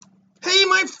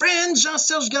my friend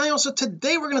Jean-Serge Gagnon. So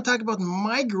today we're going to talk about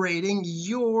migrating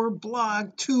your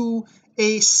blog to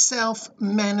a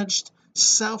self-managed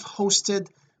self-hosted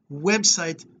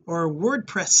website or a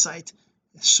WordPress site,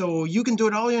 so you can do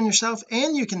it all on yourself,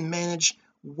 and you can manage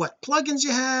what plugins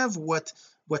you have, what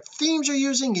themes you're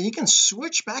using, and you can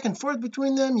switch back and forth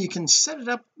between them. You can set it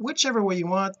up whichever way you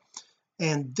want,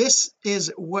 and this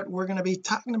is what we're going to be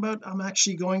talking about. I'm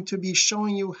actually going to be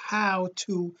showing you how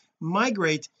to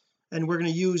migrate, and we're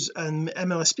going to use an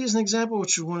MLSP as an example,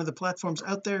 which is one of the platforms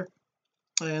out there.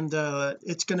 And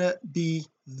it's going to be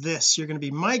this: you're going to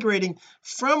be migrating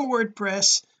from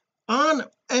WordPress on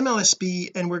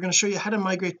MLSP, and we're going to show you how to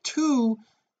migrate to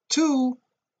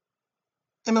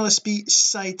MLSP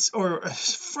sites, or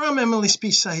from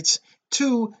MLSP sites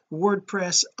to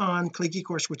WordPress on Click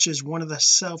eCourse, which is one of the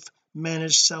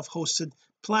self-managed self-hosted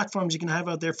platforms you can have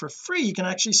out there for free. You can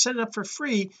actually set it up for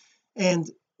free, and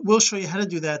we'll show you how to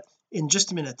do that in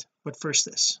just a minute. But first,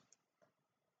 this.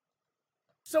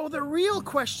 So the real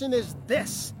question is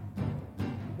this: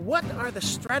 what are the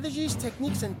strategies,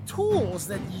 techniques, and tools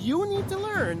that you need to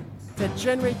learn to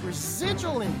generate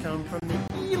residual income from the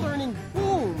e-learning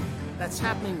boom that's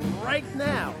happening right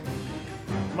now?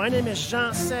 My name is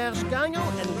Jean-Serge Gagnon,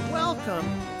 and welcome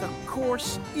to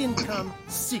Course Income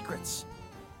Secrets.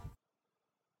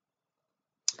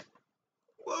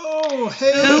 Whoa,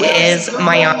 hey, Who is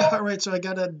Mayan? all right, so I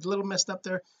got a little messed up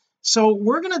there. So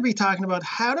we're going to be talking about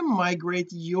how to migrate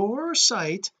your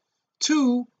site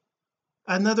to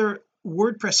another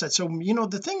WordPress site. So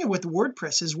the thing with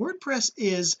WordPress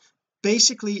is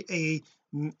basically a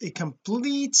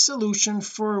complete solution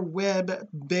for web-based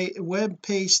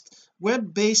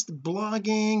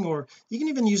blogging, or you can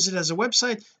even use it as a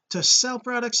website to sell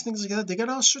products, things like that. They got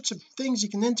all sorts of things you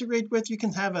can integrate with. You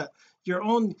can have your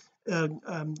own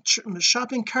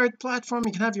shopping cart platform.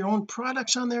 You can have your own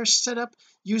products on there set up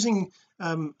using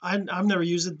I've never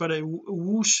used it, but a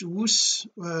WooCommerce.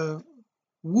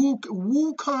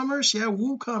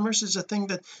 WooCommerce is a thing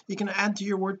that you can add to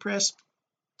your WordPress,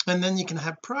 and then you can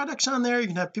have products on there. You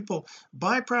can have people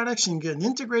buy products, and you can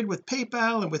integrate with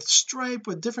PayPal and with Stripe,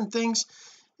 with different things,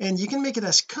 and you can make it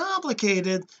as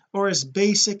complicated or as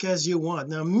basic as you want.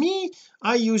 Now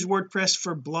I use WordPress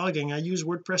for blogging. I use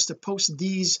WordPress to post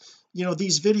these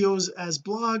videos as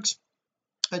blogs.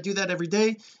 I do that every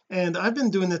day, and I've been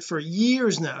doing it for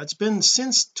years now. It's been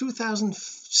since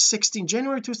 2016,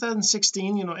 January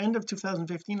 2016, end of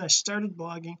 2015 I started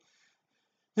blogging,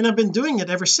 and I've been doing it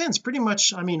ever since, pretty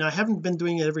much. I haven't been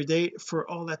doing it every day for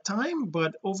all that time,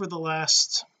 but over the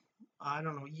last, I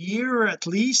don't know, year at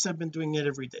least, I've been doing it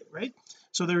every day, right?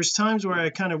 So there's times where I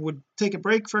kind of would take a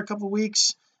break for a couple of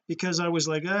weeks because I was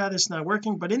like, this is not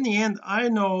working. But in the end, I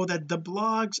know that the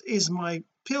blogs is my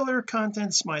pillar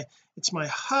content. It's my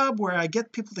hub where I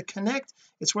get people to connect.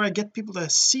 It's where I get people to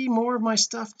see more of my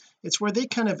stuff. It's where they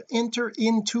kind of enter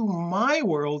into my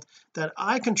world that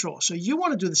I control. So you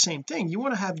want to do the same thing. You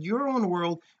want to have your own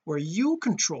world where you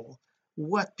control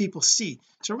what people see.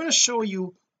 So we're going to show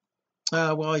you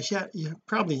you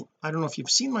probably, I don't know if you've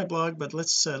seen my blog, but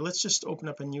let's just open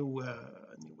up a new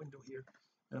window here,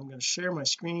 and I'm going to share my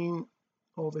screen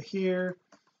over here.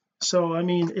 So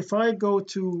if I go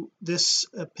to this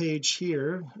page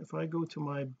here, if I go to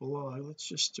my blog, let's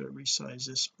just resize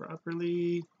this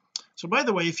properly. So by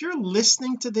the way, if you're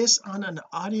listening to this on an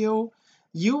audio,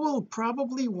 you will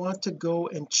probably want to go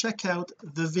and check out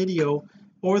the video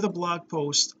or the blog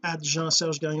post at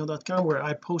jeansergegagnon.com, where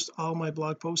I post all my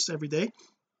blog posts every day.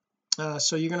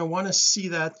 So you're going to want to see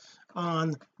that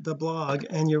on the blog,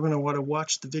 and you're going to want to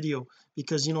watch the video,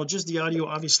 because just the audio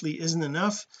obviously isn't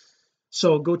enough.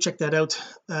 So go check that out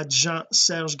at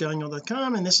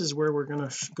jeansergegagnon.com, and this is where we're going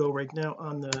to go right now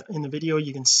in the video.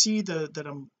 You can see that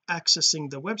I'm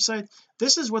accessing the website.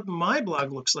 This is what my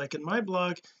blog looks like. In my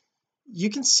blog,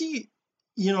 you can see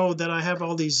that I have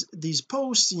all these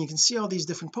posts, and you can see all these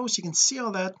different posts. You can see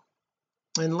all that,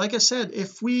 and like I said,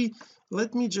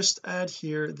 let me just add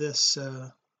here this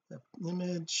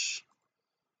image,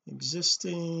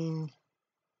 existing,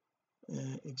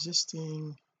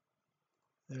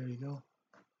 there you go.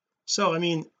 So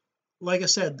like I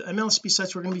said, MLSP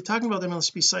sites, we're going to be talking about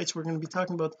MLSP sites. We're going to be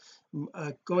talking about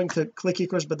going to Click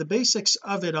eCourse, but the basics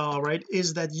of it all, right,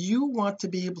 is that you want to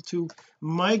be able to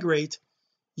migrate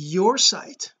your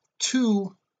site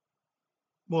to,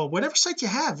 whatever site you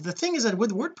have. The thing is that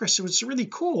with WordPress, what's really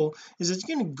cool is that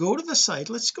you can go to the site.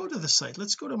 Let's go to the site.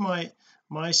 Let's go to my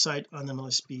site on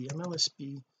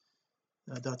MLSP.com.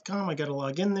 I got to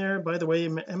log in there. By the way,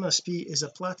 MLSP is a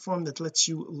platform that lets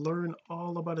you learn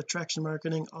all about attraction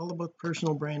marketing, all about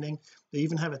personal branding. They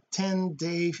even have a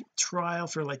 10-day trial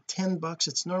for like $10.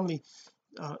 It's normally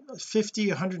 50,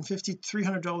 150,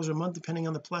 $300 a month depending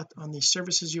on the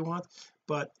services you want.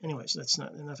 But anyways, that's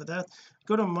not enough of that.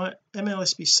 Go to my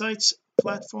MLSP sites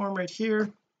platform right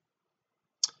here.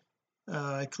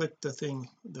 I clicked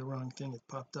the wrong thing. It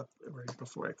popped up right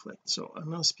before I clicked. So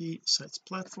MLSP sites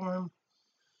platform.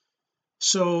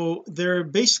 So they're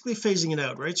basically phasing it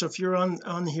out, right? So if you're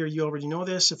on here, you already know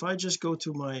this. If I just go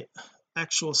to my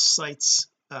actual sites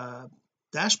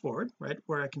dashboard, right,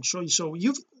 where I can show you, so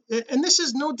and this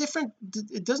is no different.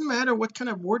 It doesn't matter what kind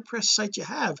of WordPress site you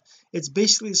have. It's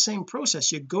basically the same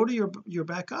process. You go to your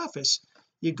back office,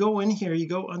 you go in here, you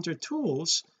go under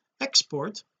tools,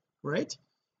 export, right,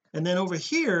 and then over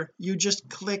here you just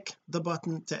click the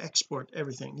button to export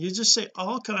everything. You just say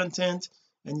all content,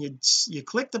 and you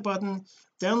click the button,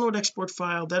 download export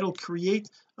file. That'll create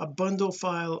a bundle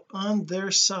file on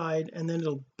their side, and then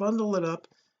it'll bundle it up.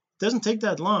 Doesn't take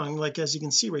that long. Like as you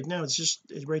can see right now, it's just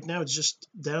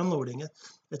downloading it.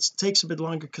 It takes a bit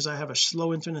longer because I have a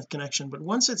slow internet connection, but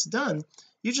once it's done,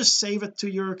 you just save it to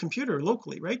your computer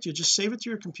locally, right? You just save it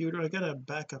to your computer. I got a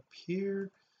backup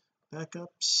here,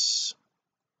 backups,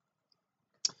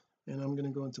 and I'm going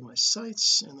to go into my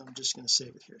sites, and I'm just going to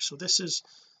save it here. So this is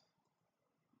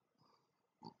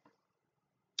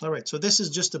all right, so this is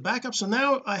just a backup. So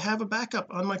now I have a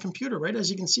backup on my computer, right?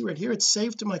 As you can see right here, it's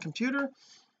saved to my computer.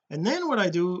 And then what I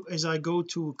do is I go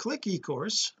to Click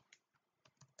eCourse,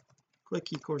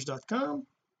 clickecourse.com.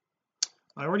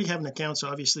 I already have an account, so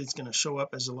obviously it's going to show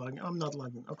up as a login. I'm not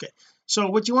logged in. Okay, so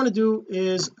what you want to do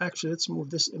is, actually let's move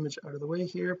this image out of the way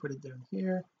here, put it down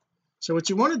here. So what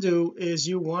you want to do is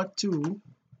you want to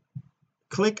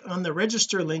click on the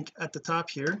register link at the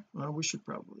top here. We should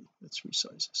probably, let's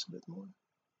resize this a bit more,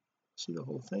 see the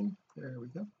whole thing. There we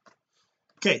go.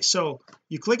 Okay, so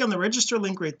you click on the register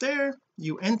link right there,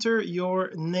 you enter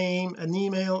your name, an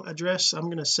email address. I'm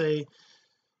going to say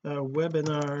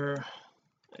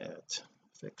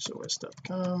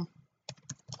webinar@fxos.com,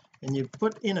 and you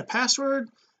put in a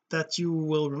password that you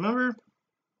will remember,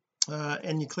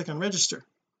 and you click on register.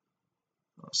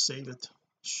 I'll save it,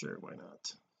 sure, why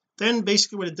not. Then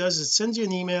basically what it does is it sends you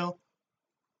an email,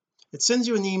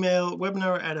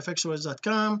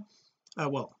 webinar@fxos.com.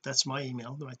 Well, that's my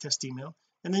email, my test email,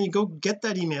 and then you go get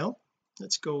that email.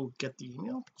 Let's go get the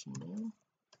email, Gmail.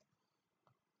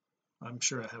 I'm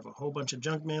sure I have a whole bunch of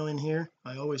junk mail in here.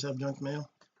 I always have junk mail.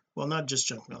 Well, not just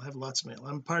junk mail, I have lots of mail.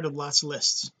 I'm part of lots of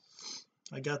lists.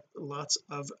 I got lots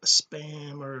of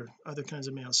spam or other kinds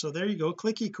of mail. So there you go,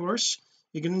 Click eCourse.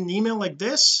 You get an email like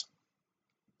this.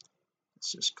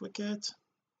 Let's just click it,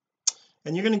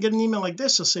 and you're going to get an email like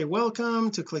this. It'll say,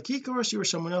 welcome to Click eCourse, you or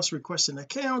someone else requested an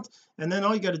account. And then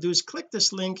all you got to do is click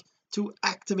this link to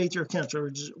activate your account. So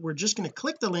we're just going to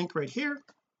click the link right here,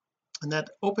 and that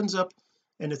opens up,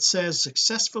 and it says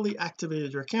successfully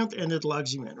activated your account, and it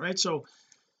logs you in, right? So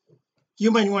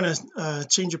you might want to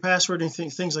change your password and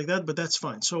things like that, but that's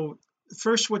fine. So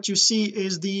first what you see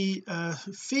is the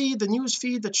feed, the news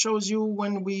feed that shows you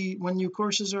when new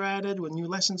courses are added, when new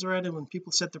lessons are added, when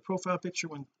people set their profile picture,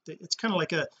 it's kind of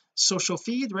like a social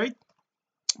feed, right?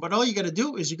 But all you got to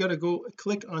do is you got to go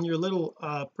click on your little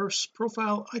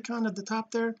profile icon at the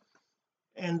top there,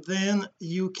 and then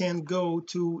you can go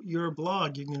to your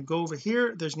blog. You can go over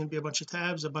here, there's going to be a bunch of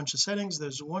tabs, a bunch of settings.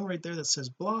 There's one right there that says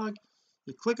blog.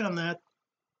 You click on that,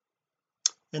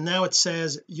 and now it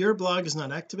says your blog is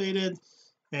not activated,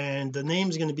 and the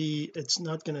name's going to be, it's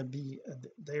not going to be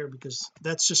there because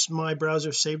that's just my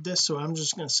browser saved this. So I'm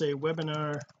just going to say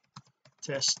webinar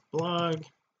test blog,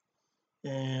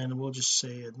 and we'll just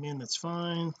say admin. That's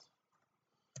fine.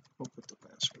 We'll put the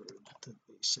password to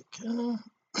basic.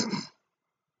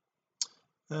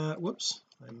 Whoops,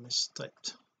 I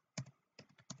mistyped.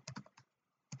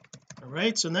 All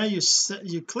right, so now you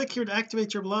click here to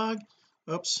activate your blog.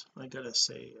 Oops, I gotta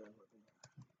say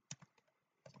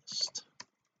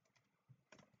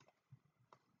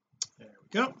there we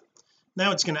go.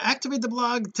 Now it's going to activate the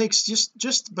blog. It takes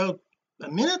just about a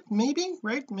minute, maybe,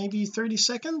 right, maybe 30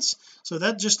 seconds. So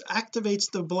that just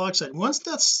activates the blog site. Once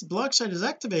that blog site is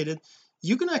activated,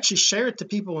 you can actually share it to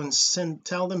people and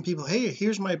tell them, people, hey,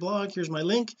 here's my blog, here's my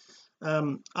link.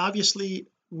 Obviously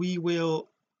we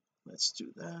will, let's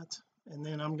do that, and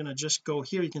then I'm going to just go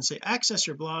here. You can say access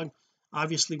your blog.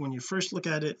 Obviously when you first look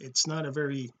at it, it's not a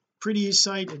very pretty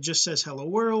site. It just says hello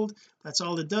world, that's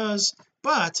all it does.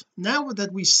 But now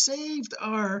that we saved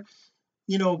our,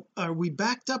 we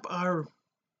backed up our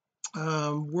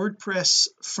WordPress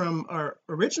from our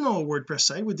original WordPress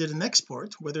site, we did an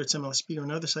export, whether it's MLSP or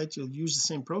another site, you'll use the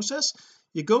same process.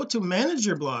 You go to manage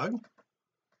your blog,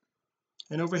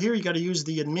 and over here you got to use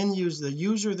the admin, use the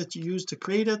user that you use to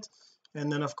create it.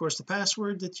 and then of course the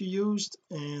password that you used,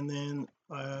 and then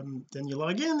you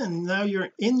log in, and now you're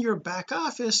in your back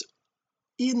office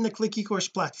in the Click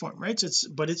eCourse platform, right? So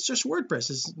it's just WordPress.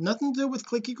 It's nothing to do with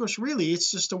Click eCourse really. It's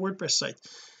just a WordPress site.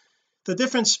 The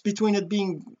difference between it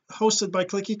being hosted by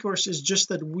Click eCourse is just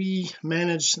that we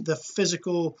manage the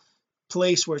physical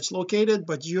place where it's located,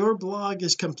 but your blog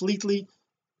is completely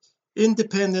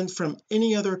independent from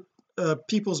any other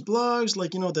people's blogs.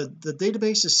 Like, the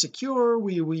database is secure.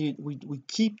 We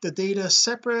keep the data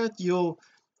separate. You'll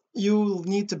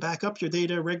need to back up your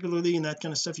data regularly and that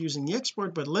kind of stuff using the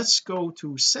export. But let's go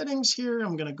to settings here.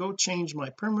 I'm going to go change my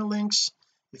permalinks.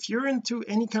 If you're into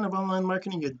any kind of online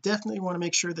marketing, you definitely want to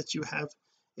make sure that you have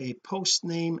a post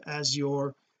name as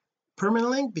your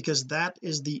permalink, because that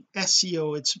is the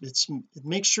SEO. It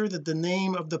makes sure that the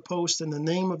name of the post and the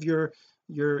name of your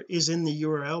is in the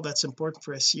URL. That's important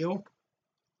for SEO.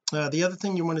 The other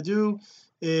thing you want to do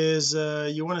is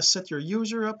you want to set your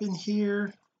user up in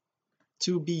here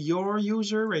to be your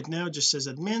user. Right now it just says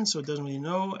admin, so it doesn't really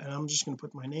know, and I'm just going to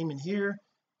put my name in here.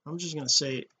 I'm just going to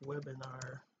say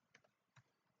webinar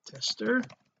tester,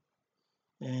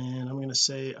 and I'm going to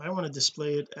say I want to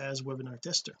display it as webinar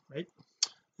tester, right?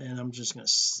 And I'm just going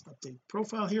to update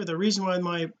profile here. The reason why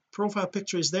my profile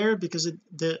picture is there because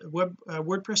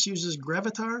WordPress uses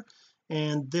Gravatar,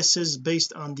 and this is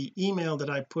based on the email that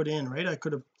I put in, right? I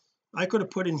could have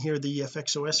put in here the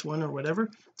FXOS one or whatever.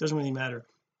 Doesn't really matter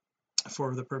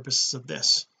for the purposes of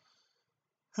this.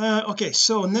 Okay,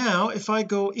 so now if I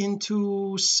go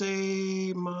into,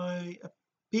 say, my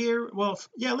appear, well,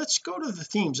 yeah, let's go to the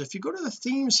themes. If you go to the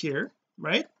themes here,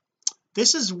 right,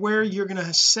 this is where you're going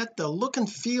to set the look and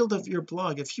feel of your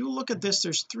blog. If you look at this,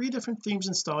 there's 3 different themes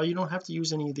installed. You don't have to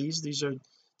use any of these. These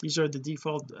are the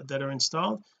default that are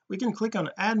installed. We can click on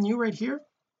add new right here,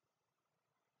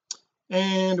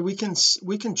 and we can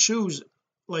choose,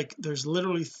 like, there's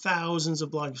literally thousands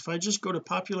of blogs. If I just go to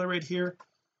popular right here,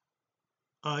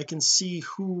 I can see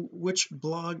which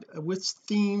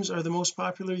themes are the most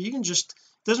popular. You can just,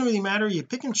 doesn't really matter, you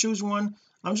pick and choose one.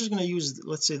 I'm just going to use,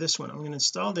 let's say, this one. I'm going to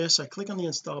install this. I click on the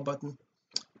install button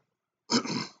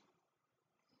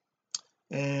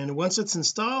and once it's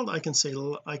installed, I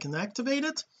can activate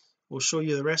it. We'll show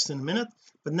you the rest in a minute.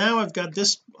 But now I've got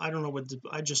this. I don't know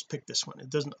I just picked this one.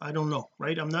 I don't know,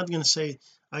 right? I'm not going to say,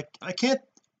 I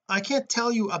can't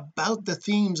tell you about the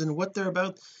themes and what they're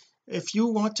about. If you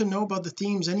want to know about the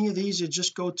themes, any of these, you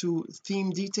just go to theme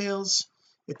details.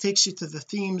 It takes you to the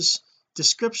themes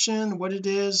description, what it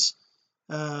is,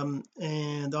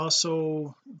 and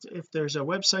also if there's a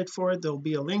website for it, there'll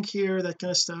be a link here, that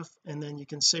kind of stuff. And then you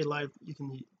can say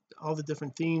all the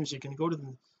different themes. You can go to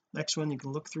the next one, you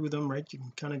can look through them, right? You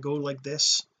can kind of go like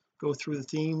this, go through the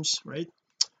themes, right?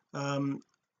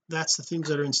 That's the themes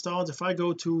that are installed. If I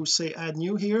go to, say, add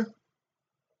new here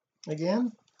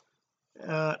again,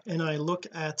 and I look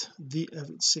at the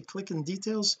say click in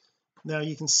details, now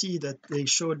you can see that they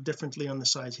show it differently on the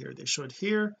side here. They show it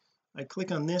here. I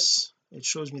click on this, it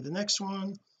shows me the next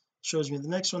one, shows me the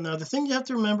next one. Now the thing you have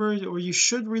to remember, or you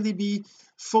should really be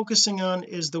focusing on,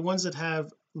 is the ones that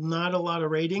have not a lot of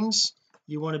ratings.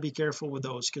 You want to be careful with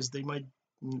those, because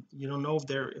you don't know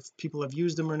if people have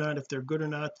used them or not, if they're good or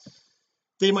not.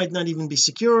 They might not even be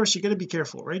secure, so you got to be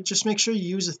careful, right? Just make sure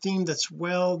you use a theme that's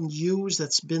well used,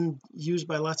 that's been used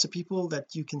by lots of people,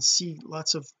 that you can see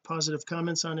lots of positive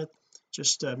comments on it.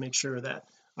 Just make sure of that.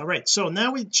 All right, so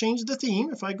now we changed the theme.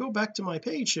 If I go back to my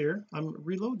page here, I'm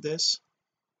reload this,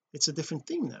 it's a different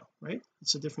theme now, right?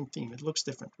 It's a different theme. It looks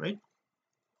different, right?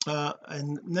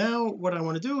 And now what I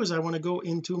want to do is I want to go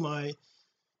into my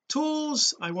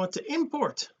tools. I want to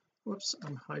import. Whoops,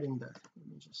 I'm hiding that. Let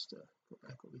me just go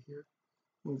back over here,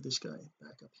 move this guy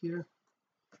back up here.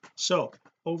 So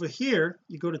over here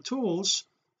you go to tools,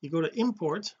 you go to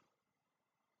import,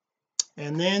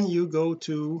 and then you go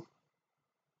to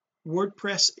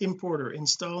WordPress importer,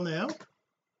 install now,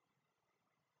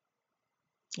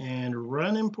 and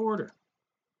run importer.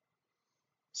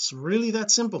 It's really that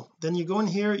simple. Then you go in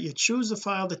here, you choose the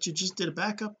file that you just did a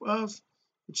backup of,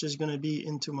 which is going to be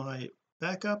into my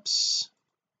backups.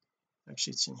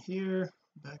 Actually, it's in here,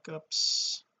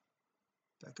 backups.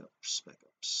 Oops,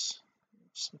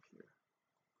 up here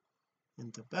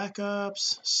into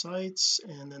backups, sites,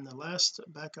 and then the last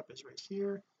backup is right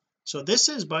here. So this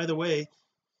is, by the way,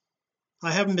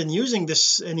 I haven't been using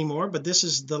this anymore, but this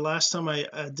is the last time I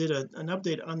did an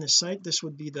update on this site. This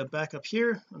would be the backup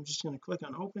here. I'm just going to click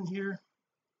on open here.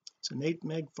 It's an 8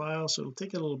 meg file, so it'll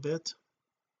take a little bit.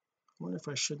 I wonder if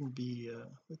I shouldn't be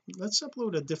let's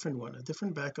upload a different one, a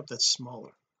different backup that's smaller,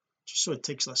 just so it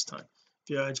takes less time. If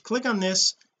you click on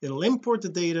this, it'll import the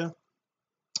data,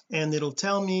 and it'll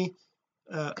tell me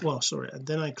well sorry,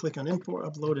 then I click on import,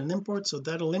 upload and import, so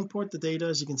that'll import the data.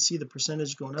 As you can see, the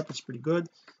percentage going up, it's pretty good,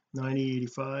 90,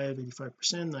 85,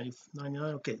 85%, 90,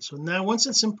 99. Okay, so now once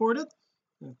it's imported,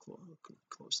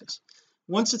 close this.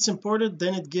 Once it's imported,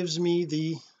 then it gives me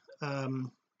the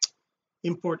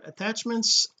import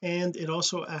attachments, and it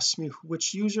also asks me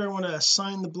which user I want to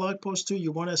assign the blog post to.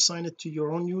 You want to assign it to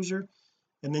your own user,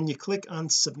 and then you click on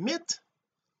submit,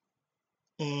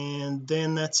 and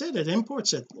then that's it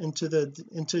imports it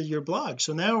into your blog.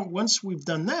 So now once we've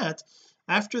done that,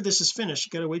 after this is finished,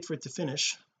 you got to wait for it to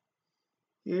finish.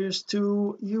 Here's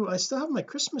to you. I still have my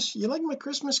Christmas, you like my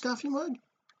Christmas coffee mug?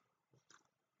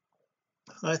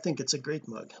 I think it's a great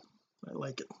mug. I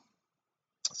like it.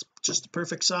 It's just the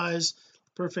perfect size,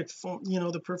 perfect form,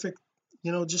 the perfect,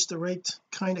 just the right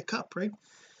kind of cup, right?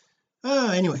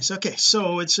 Anyways, okay,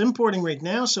 so it's importing right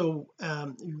now. So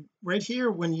right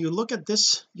here, when you look at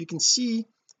this, you can see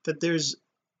that there's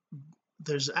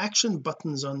action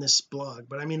buttons on this blog,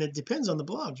 but I mean, it depends on the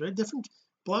blogs, right? Different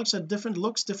blogs have different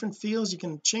looks, different feels. You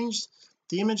can change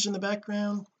the image in the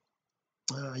background,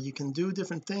 you can do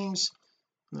different things.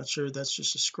 I'm not sure, that's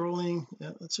just a scrolling.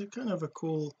 Yeah, that's a kind of a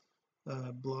cool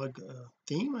blog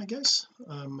theme, I guess.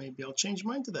 Maybe I'll change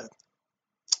mine to that.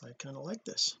 I kind of like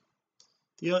this.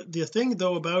 The thing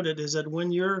though about it is that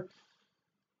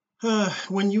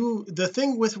the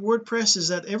thing with WordPress is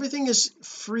that everything is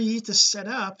free to set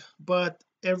up, but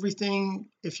everything,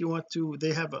 if you want to,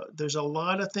 there's a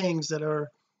lot of things that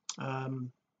are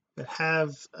that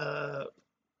have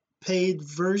paid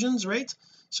versions, right?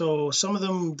 So some of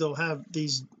them, they'll have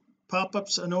these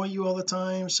pop-ups annoy you all the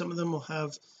time. Some of them will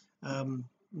have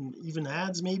even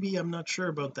ads, maybe. I'm not sure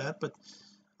about that, but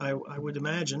I would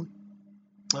imagine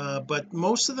but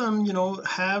most of them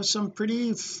have some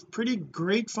pretty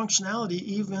great functionality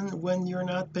even when you're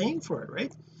not paying for it,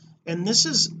 right? And this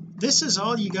is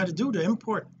all you got to do to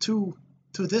import to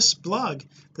this blog.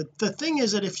 The thing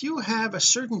is that if you have a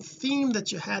certain theme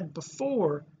that you had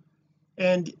before,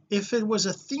 and if it was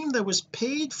a theme that was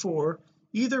paid for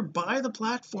either by the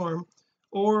platform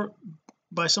or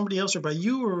by somebody else or by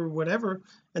you or whatever,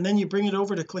 and then you bring it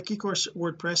over to Click eCourse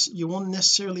WordPress, you won't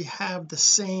necessarily have the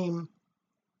same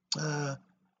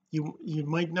you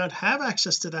might not have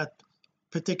access to that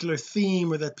particular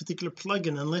theme or that particular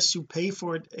plugin unless you pay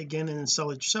for it again and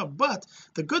install it yourself. But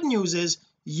the good news is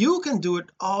you can do it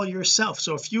all yourself.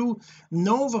 So if you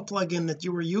know of a plugin that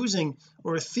you were using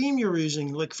or a theme you were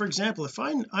using, like for example, if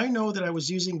I know that I was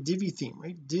using Divi theme,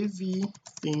 right? Divi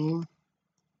theme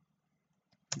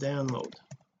download.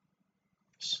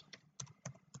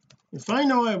 If I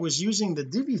know I was using the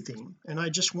Divi theme and I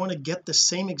just want to get the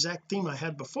same exact theme I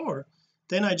had before,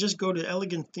 then I just go to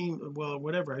elegant theme, well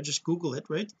whatever, I just Google it,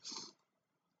 right?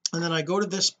 And then I go to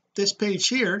this page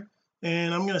here,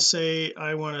 and I'm going to say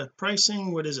I want a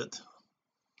pricing, what is it,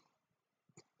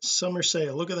 summer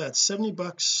sale, look at that,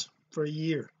 $70 for a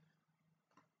year.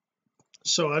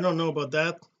 So I don't know about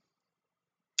that.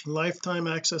 Lifetime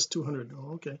access 200.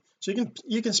 Oh, okay, so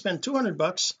you can spend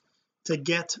 $200 to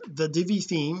get the Divi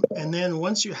theme, and then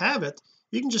once you have it,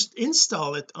 you can just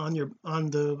install it on your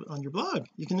blog.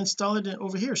 You can install it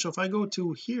over here. So if I go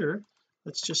to here,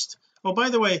 let's just, oh by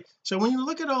the way, so when you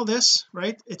look at all this,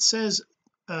 right, it says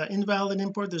invalid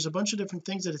import. There's a bunch of different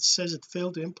things that it says it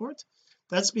failed to import.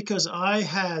 That's because I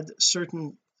had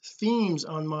certain themes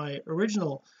on my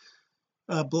original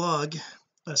blog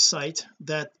site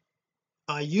that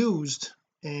I used,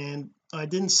 and I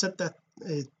didn't set that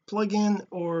plugin,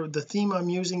 or the theme I'm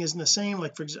using isn't the same.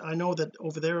 Like for example, I know that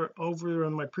over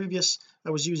on my previous, I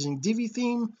was using Divi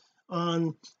theme.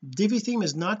 Divi theme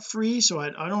is not free, so I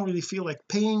don't really feel like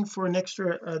paying for an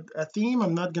extra a theme.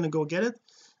 I'm not going to go get it.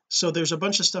 So there's a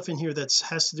bunch of stuff in here that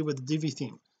has to do with the Divi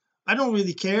theme. I don't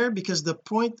really care, because the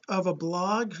point of a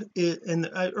blog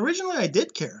originally I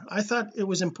did care. I thought it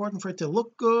was important for it to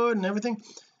look good and everything,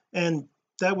 and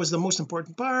that was the most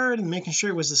important part, and making sure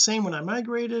it was the same when I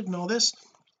migrated and all this.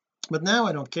 But now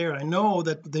I don't care. I know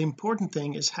that the important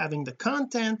thing is having the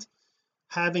content,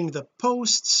 having the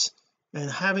posts, and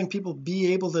having people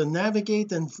be able to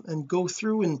navigate and go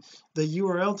through, and the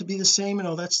URL to be the same and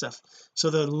all that stuff. So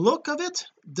the look of it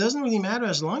doesn't really matter,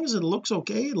 as long as it looks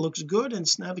okay, it looks good, and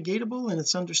it's navigatable and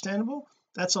it's understandable.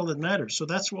 That's all that matters. So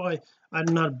that's why I'm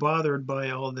not bothered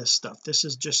by all this stuff. This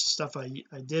is just stuff I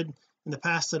did in the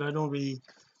past that I don't really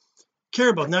care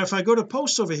about. Now if I go to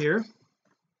posts over here,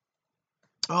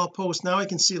 I'll post. Now I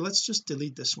can see, let's just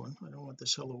delete this one. I don't want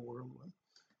this hello world one,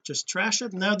 just trash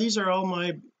it. Now these are all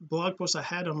my blog posts I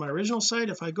had on my original site.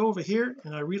 If I go over here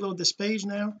and I reload this page,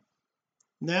 now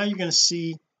you're going to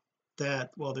see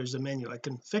that, well, there's a menu, I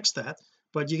can fix that,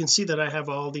 but you can see that I have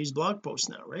all these blog posts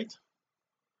now, right?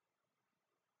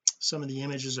 some of the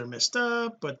images are messed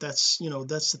up, but that's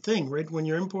that's the thing, right? When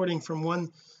you're importing from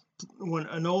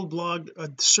an old blog, a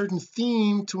certain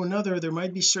theme to another, there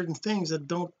might be certain things that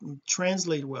don't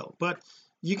translate well, but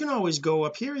you can always go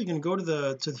up here, you can go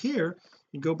to here,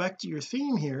 you go back to your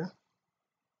theme here,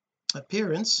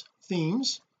 appearance,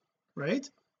 themes, right?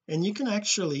 And you can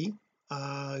actually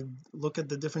look at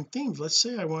the different themes. Let's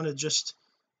say I want to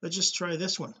let's just try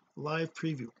this one, live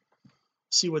preview,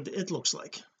 see what it looks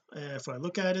like. If I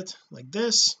look at it like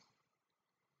this,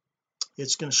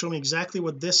 it's going to show me exactly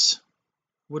what this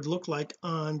would look like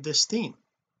on this theme.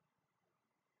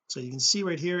 So you can see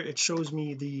right here it shows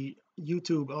me the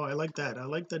YouTube. Oh, I like that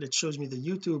it shows me the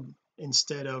YouTube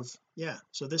instead of, yeah,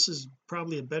 so this is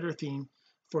probably a better theme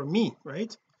for me,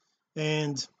 right?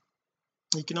 And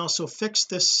you can also fix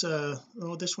this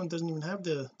oh, this one doesn't even have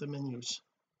the menus.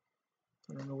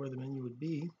 I don't know where the menu would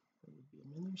be. There would be a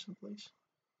menu someplace,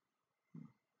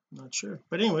 not sure,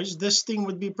 but anyways, this thing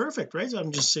would be perfect, right? So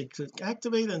I'm just say click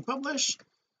activate and publish,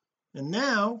 and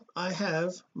now I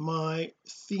have my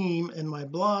theme and my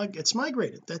blog, it's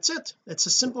migrated. That's it, it's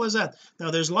as simple as that.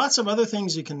 Now there's lots of other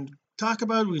things you can talk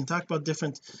about. We can talk about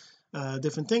different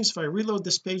things. If I reload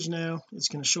this page now, it's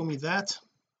going to show me that.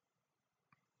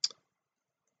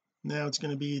 Now it's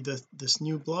going to be this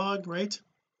new blog, right,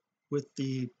 with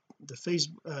the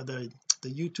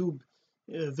YouTube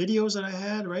videos that I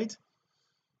had, right?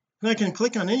 And I can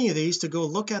click on any of these to go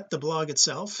look at the blog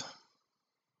itself,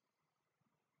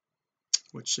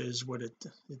 which is what it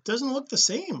doesn't look the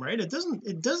same, right? It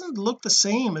doesn't look the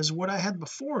same as what I had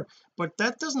before, but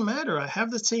that doesn't matter. I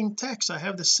have the same text, I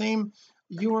have the same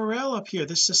URL up here.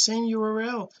 This is the same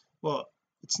URL. Well,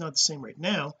 it's not the same right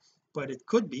now, but it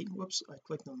could be. Whoops, I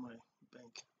clicked on my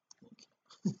bank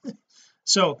link.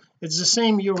 So it's the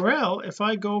same URL. If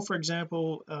I go, for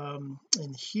example,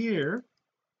 in here,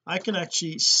 I can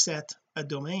actually set a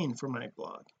domain for my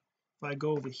blog. If I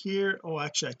go over here, oh,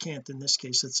 actually I can't in this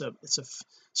case.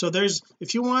 So there's,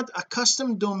 if you want a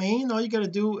custom domain, all you got to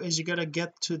do is you got to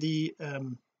get to the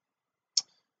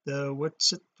what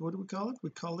do we call it? We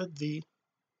call it the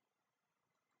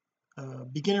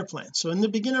beginner plan. So in the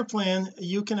beginner plan,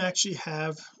 you can actually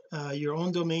have your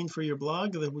own domain for your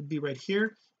blog. That would be right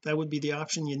here. That would be the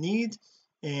option you need,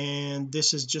 and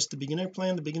this is just the beginner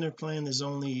plan. The beginner plan is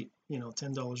only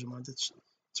 $10 a month. It's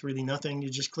really nothing. You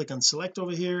just click on select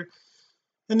over here,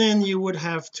 and then you would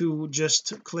have to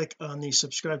just click on the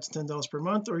subscribe to $10 per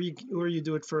month, or you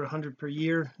do it for $100 per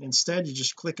year. Instead, you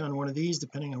just click on one of these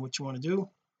depending on what you want to do,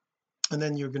 and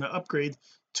then you're going to upgrade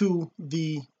to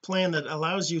the plan that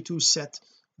allows you to set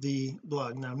the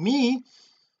blog. Now me,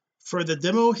 for the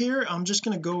demo here, I'm just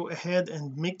going to go ahead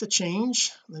and make the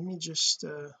change. Let me just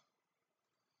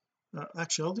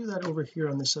actually I'll do that over here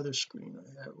on this other screen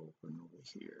I have open over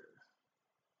here.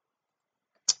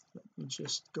 Let me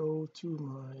just go to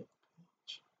my,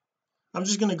 I'm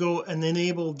just going to go and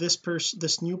enable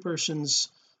this new person's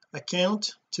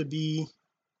account to be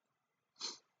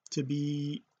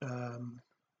on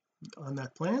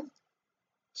that plan.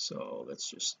 So let's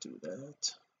just do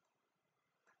that.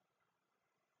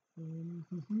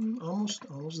 Almost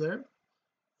there.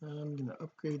 I'm going to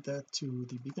upgrade that to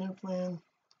the beginner plan,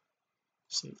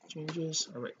 save changes.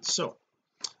 All right, so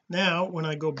now when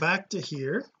I go back to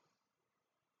here,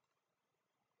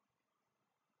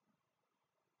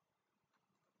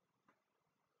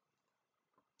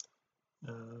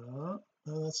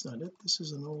 no, that's not it. This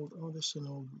is an old, this is an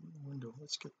old window.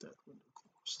 Let's get that window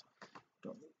closed.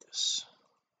 Don't need this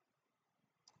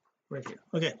right here.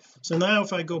 Okay, so now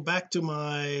if I go back to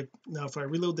if I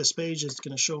reload this page, it's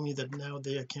going to show me that now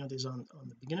the account is on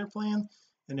the beginner plan.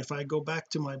 And if I go back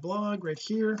to my blog right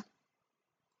here,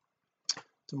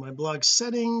 to my blog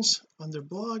settings, under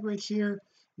blog right here,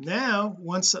 now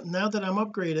that I'm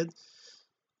upgraded,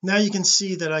 now you can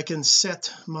see that I can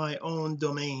set my own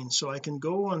domain. So I can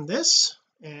go on this,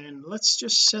 and let's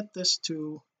just set this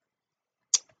to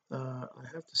I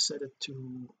have to set it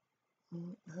to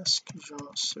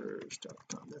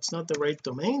askjeanserge.com. That's not the right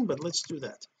domain, but let's do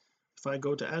that. If I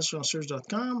go to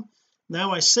askjeanserge.com,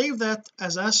 now I save that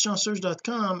as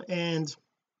askjeanserge.com, and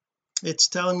it's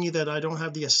telling me that I don't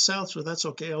have the SSL, so that's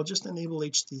okay. I'll just enable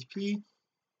HTTP.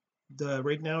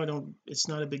 Right now it's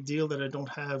not a big deal that I don't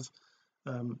have.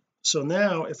 So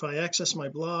now if I access my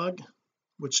blog,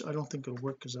 which I don't think it'll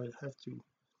work because I have to,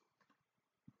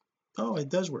 oh, it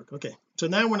does work. Okay, so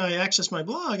now when I access my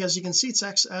blog, as you can see, it's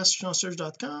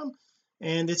askjeanserge.com,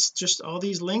 and it's just all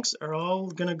these links are all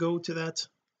going to go to that,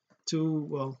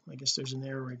 well, I guess there's an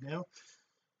error right now.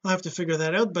 I'll have to figure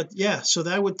that out, but yeah, so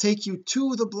that would take you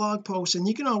to the blog post, and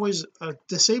you can always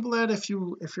disable that if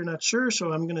you're not sure.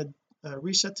 So I'm going to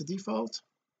reset to default,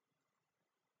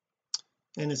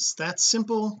 and it's that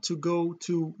simple to go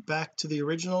to back to the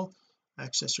original.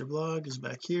 Access your blog is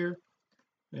back here,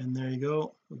 and there you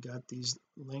go, we got these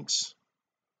links,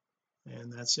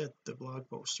 and that's it, the blog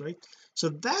post, right? So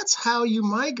that's how you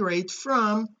migrate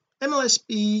from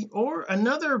MLSP or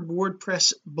another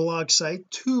WordPress blog site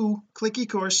to Click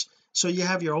eCourse, so you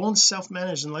have your own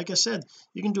self-managed. And like I said,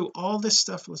 you can do all this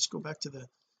stuff. Let's go back to the,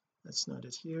 that's not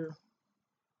it here,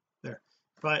 there.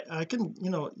 But I can,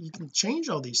 you can change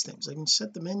all these things. I can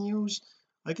set the menus,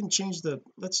 I can change the,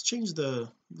 let's change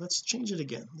it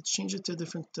again, let's change it to a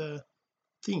different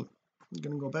theme. I'm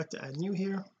going to go back to add new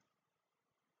here.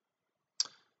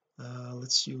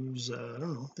 Let's use I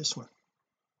don't know, this one,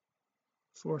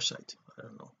 Foresight, I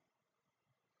don't know,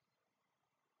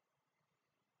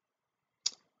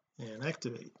 and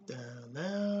activate.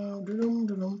 Now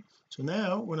so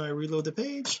now when I reload the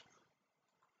page,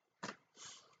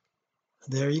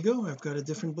 there you go, I've got a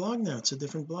different blog now. It's a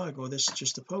different blog. Oh, this is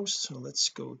just a post, so let's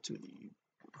go to the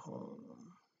home,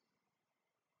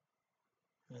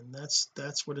 and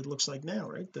that's what it looks like now,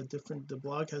 right? The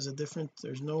blog has a different,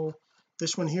 there's no,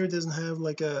 this one here doesn't have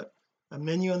like a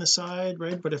menu on the side,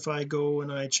 right? But if I go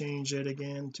and I change it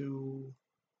again to,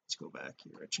 let's go back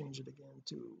here, I change it again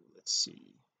to, let's see,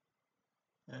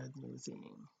 add new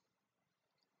theme,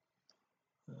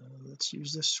 let's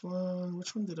use this one.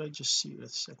 Which one did I just see a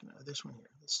second ago? This one here,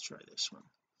 let's try this one,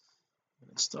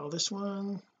 install this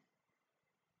one,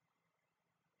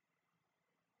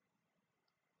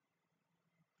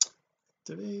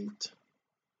 activate.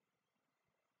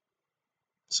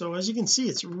 So as you can see,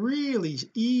 it's really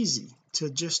easy to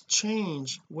just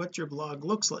change what your blog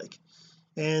looks like,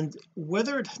 and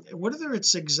whether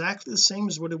it's exactly the same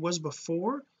as what it was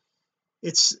before,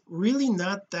 it's really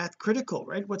not that critical,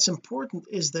 right? What's important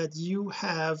is that you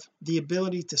have the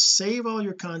ability to save all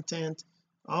your content,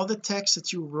 all the text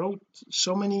that you wrote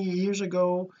so many years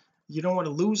ago. You don't want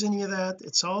to lose any of that.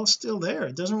 It's all still there.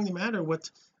 It doesn't really matter what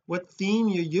theme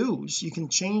you use. You can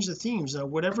change the themes. Now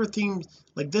whatever theme,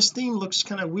 like this theme looks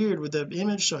kind of weird with the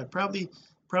image, so I probably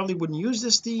wouldn't use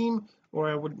this theme, or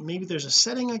I would, maybe there's a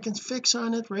setting I can fix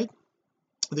on it, right?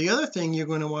 The other thing you're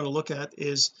going to want to look at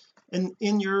is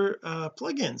in your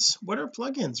plugins. What are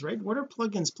plugins, right? What are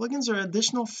plugins? Plugins are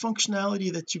additional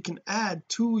functionality that you can add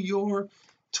to your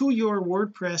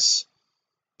WordPress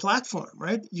platform,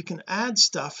 right? You can add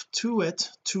stuff to it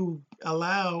to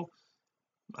allow,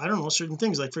 I don't know, certain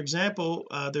things. Like for example,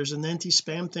 there's an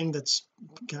anti-spam thing that's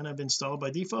kind of installed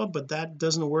by default, but that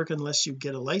doesn't work unless you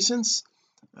get a license.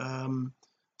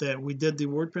 That we did the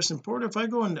WordPress import. If I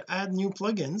go and add new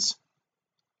plugins,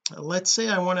 let's say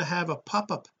I want to have a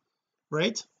pop-up,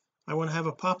 right? I want to have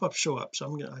a pop-up show up,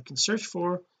 so I can search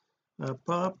for a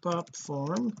pop-up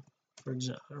form, for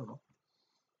example. I don't know,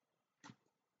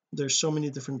 there's so many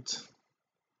different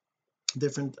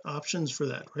options for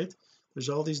that, right? There's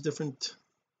all these different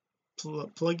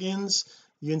plugins.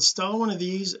 You install one of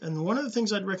these, and one of the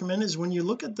things I'd recommend is when you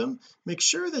look at them, make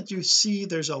sure that you see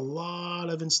there's a lot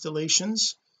of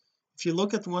installations. If you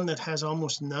look at the one that has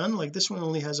almost none, like this one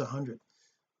only has 100,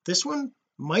 this one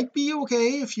might be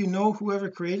okay if you know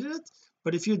whoever created it,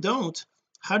 but if you don't,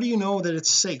 how do you know that it's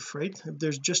safe, right? If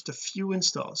there's just a few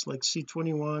installs, like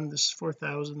C21, this is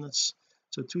 4,000, that's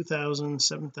so 2,000,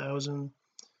 7,000.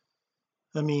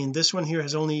 I mean, this one here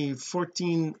has only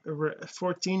 14,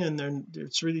 and then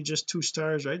it's really just 2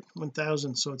 stars, right?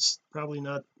 1,000, so it's probably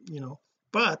not,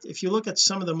 but if you look at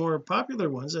some of the more popular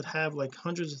ones that have like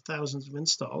hundreds of thousands of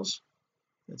installs,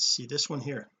 let's see this one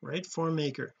here, right?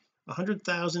 FormMaker,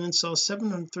 100,000 installs,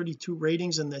 732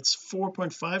 ratings, and that's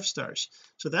 4.5 stars.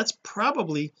 So that's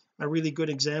probably a really good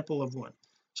example of one.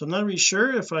 So I'm not really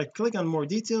sure. If I click on more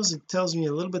details, it tells me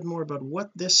a little bit more about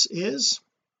what this is.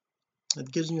 It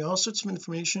gives me all sorts of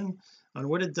information on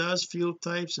what it does, field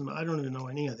types, and I don't even know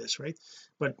any of this, right?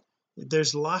 But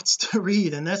there's lots to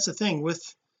read, and that's the thing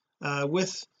with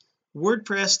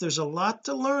WordPress. There's a lot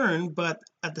to learn, but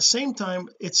at the same time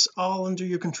it's all under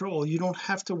your control. You don't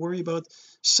have to worry about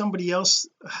somebody else,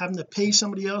 having to pay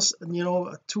somebody else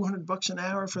 $200 an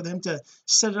hour for them to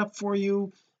set it up for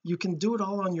you. You can do it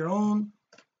all on your own.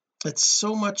 It's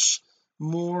so much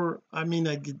more, I mean,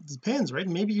 it depends, right?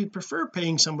 Maybe you prefer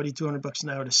paying somebody $200 an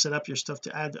hour to set up your stuff,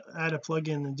 to add a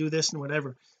plugin and do this and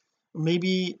whatever.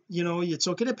 Maybe it's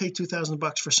okay to pay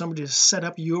 $2,000 for somebody to set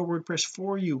up your WordPress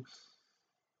for you,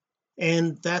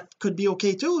 and that could be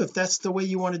okay too if that's the way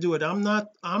you want to do it. I'm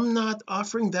not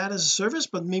offering that as a service,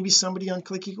 but maybe somebody on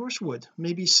Click eCourse would.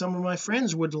 Maybe some of my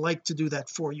friends would like to do that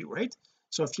for you, right?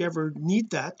 So if you ever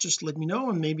need that, just let me know,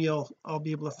 and maybe I'll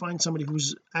be able to find somebody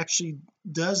who's actually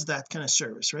does that kind of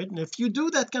service, right? And if you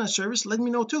do that kind of service, let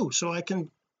me know too, so I can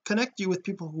connect you with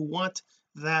people who want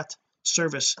that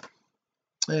service.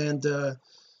 And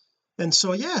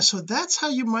so so that's how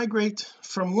you migrate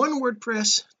from one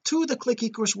WordPress to the Click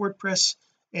eCourse WordPress,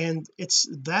 and it's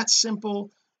that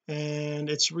simple, and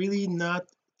it's really not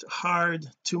hard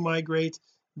to migrate.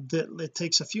 That it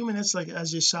takes a few minutes, like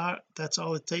as you saw, that's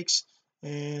all it takes.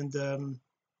 And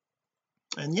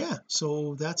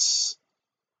so that's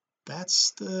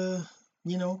the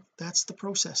that's the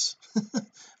process.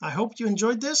 I hope you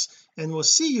enjoyed this, and we'll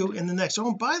see you in the next.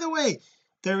 Oh, by the way,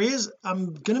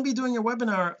 I'm going to be doing a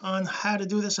webinar on how to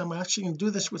do this. I'm actually going to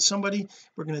do this with somebody.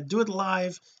 We're going to do it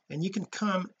live, and you can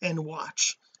come and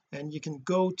watch, and you can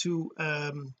go to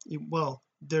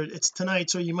there, it's tonight,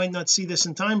 so you might not see this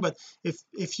in time, but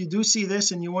if you do see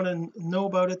this and you want to know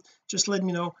about it, just let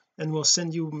me know, and we'll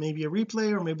send you maybe a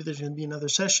replay, or maybe there's going to be another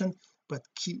session. But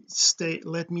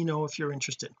let me know if you're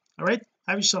interested. All right,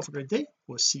 have yourself a great day.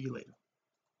 We'll see you later.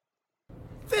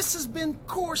 This has been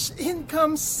Course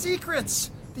Income Secrets,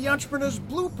 the entrepreneur's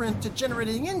blueprint to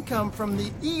generating income from the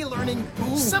e-learning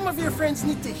boom. Some of your friends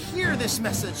need to hear this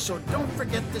message, so don't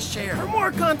forget to share. For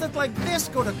more content like this,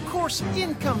 go to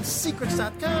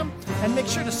CourseIncomeSecrets.com and make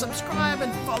sure to subscribe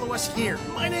and follow us here.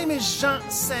 My name is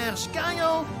Jean-Serge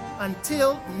Gagnon.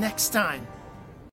 Until next time.